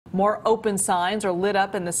More open signs are lit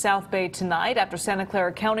up in the South Bay tonight after Santa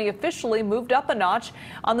Clara County officially moved up a notch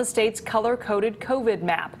on the state's color-coded COVID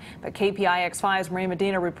map. But KPIX5's Maria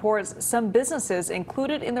Medina reports some businesses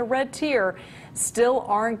included in the red tier still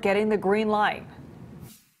aren't getting the green light.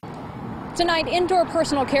 Tonight, indoor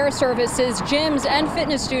personal care services, gyms and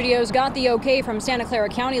fitness studios got the okay from Santa Clara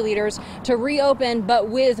County leaders to reopen, but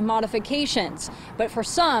with modifications. But for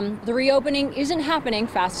some, the reopening isn't happening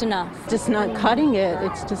fast enough. Just not cutting it.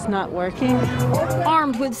 It's just not working.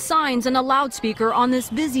 Armed with signs and a loudspeaker on this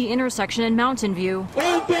busy intersection in Mountain View.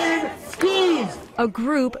 Open schools! A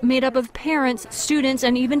group made up of parents, students,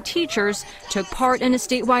 and even teachers took part in a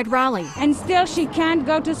statewide rally. And still she can't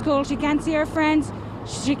go to school. She can't see her friends.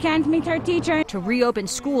 She can't meet her teacher. To reopen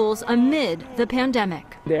schools amid the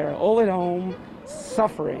pandemic. They're all at home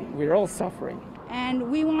suffering. We're all suffering. And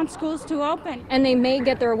we want schools to open. And they may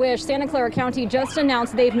get their wish. Santa Clara County just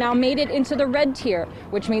announced they've now made it into the red tier,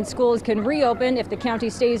 which means schools can reopen if the county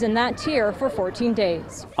stays in that tier for 14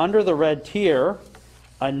 days. Under the red tier,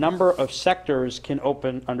 a number of sectors can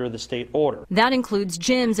open under the state order. That includes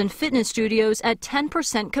gyms and fitness studios at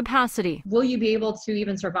 10% capacity. Will you be able to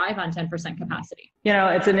even survive on 10% capacity? You know,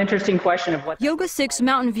 it's an interesting question of what. Yoga 6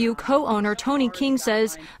 Mountain View co-owner Tony King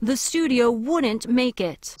says the studio wouldn't make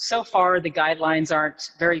it. So far, the guidelines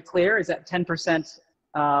aren't very clear. Is that 10%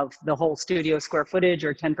 of the whole studio square footage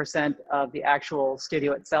or 10% of the actual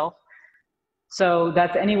studio itself? So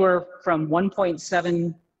that's anywhere from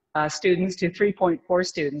 1.7 students to 3.4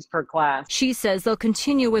 students per class. She says they'll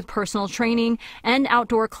continue with personal training and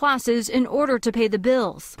outdoor classes in order to pay the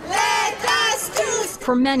bills.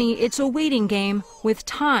 For many, it's a waiting game with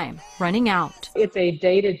time running out. It's a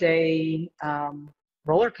day-to-day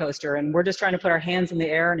roller coaster, and we're just trying to put our hands in the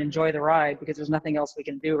air and enjoy the ride because there's nothing else we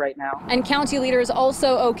can do right now. And county leaders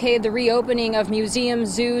also okayed the reopening of museums,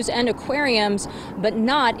 zoos, and aquariums, but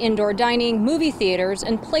not indoor dining, movie theaters,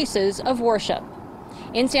 and places of worship.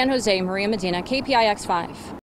 In San Jose, Maria Medina, KPIX 5.